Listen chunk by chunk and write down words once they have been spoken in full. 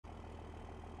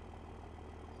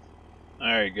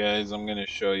Alright guys, I'm gonna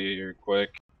show you here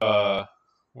quick.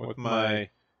 With my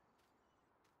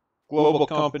global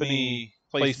company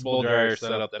placeable dryer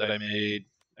setup that I made,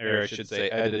 or I should say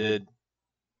edited,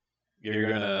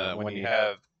 you're gonna, when you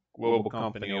have global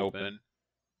company open,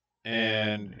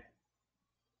 and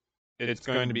it's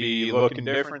going to be looking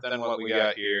different than what we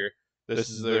got here.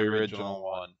 This is the original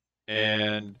one.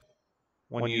 And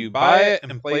when you buy it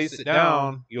and place it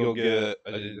down, you'll get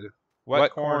a wet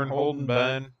corn holding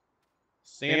bin,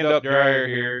 stand-up dryer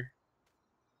here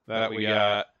that we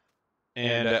got,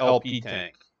 and an LP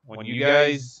tank. When you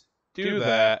guys do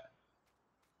that,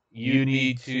 you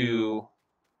need to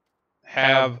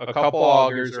have a couple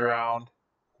augers around.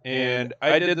 And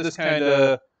I did this kind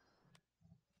of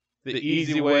the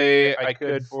easy way I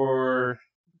could for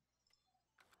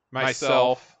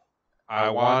myself. I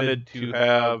wanted to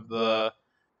have the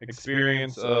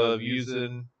experience of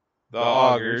using the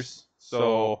augers.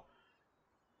 So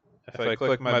if I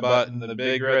click my button, the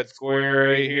big red square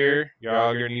right here, your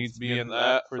auger needs to be in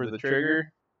that for the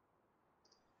trigger.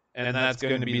 And that's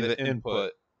going to be the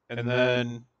input. And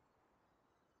then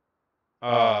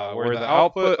where the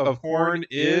output of corn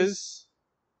is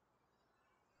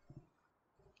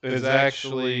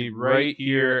actually right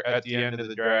here at the end of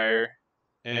the dryer.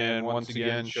 And once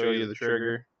again, show you the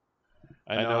trigger.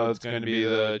 I know it's going to be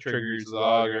the triggers of the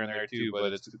auger in there too,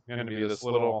 but it's going to be this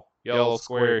little yellow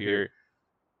square here.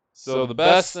 So the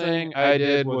best thing I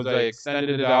did was I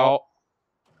extended it out.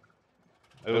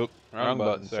 Oh, wrong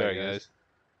button. Sorry, guys.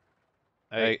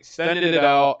 I extended it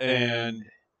out and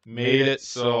made it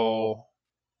so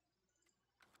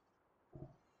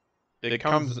it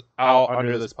comes out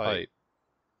under this pipe.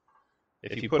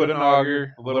 If you put an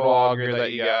auger, a little auger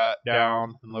that you got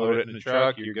down, and load it in the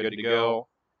truck, you're good to go.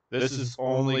 This is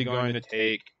only going to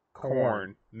take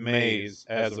corn, maize,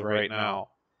 as of right now.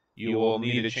 You will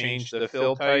need to change the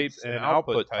fill types and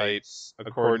output types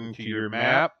according to your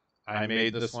map. I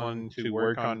made this one to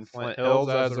work on Flint Hills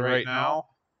as of right now,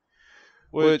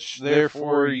 which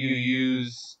therefore you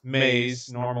use maize,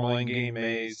 normal in-game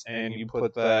maize, and you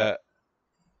put that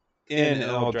in and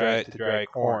it'll dry it to dry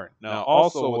corn. Now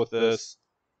also with this,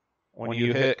 when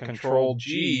you hit Control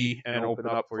G and open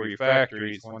up for your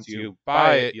factories, once you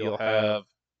buy it, you'll have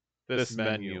this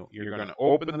menu. You're going to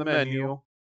open the menu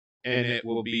and it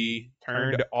will be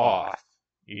turned off.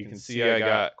 You can see I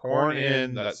got corn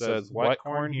in that says wet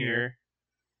corn here,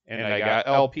 and I got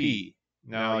LP.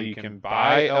 Now you can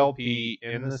buy LP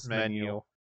in this menu,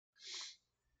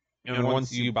 and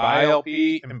once you buy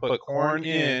LP and put corn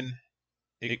in,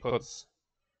 it puts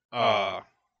dry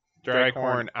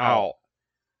corn out.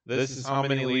 This is how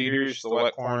many liters the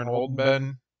wet corn hold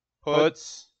bin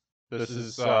puts. This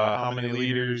is how many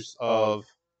liters of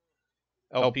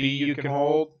LP you can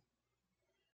hold.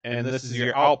 And this is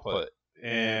your output.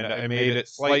 And I made it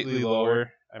slightly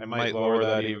lower. I might lower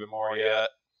that even more yet.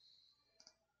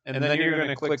 And then you're going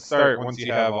to click start once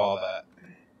you have all that.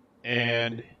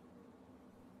 And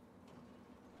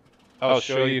I'll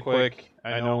show you quick.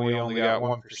 I know we only got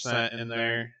 1% in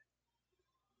there.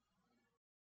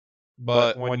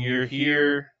 But when you're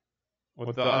here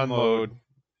with the unload,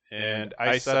 and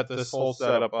I set this whole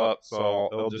setup up so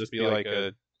it'll just be like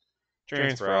a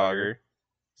transfer auger.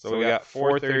 So we got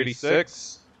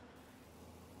 436.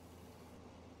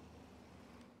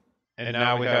 And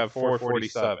now we have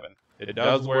 447. It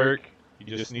does work. You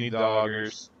just need the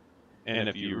augers. And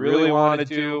if you really wanted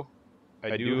to,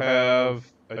 I do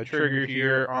have a trigger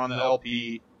here on the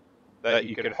LP that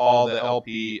you could haul the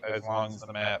LP as long as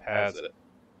the map has it.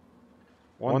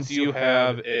 Once you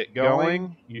have it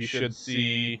going, you should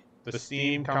see the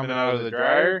steam coming out of the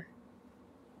dryer.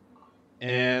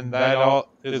 And that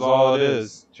is all it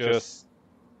is. Just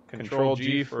Control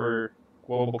G for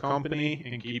global company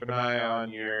and keep an eye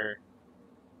on your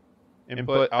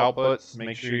input, outputs.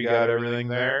 Make sure you got everything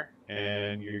there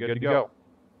and you're good to go.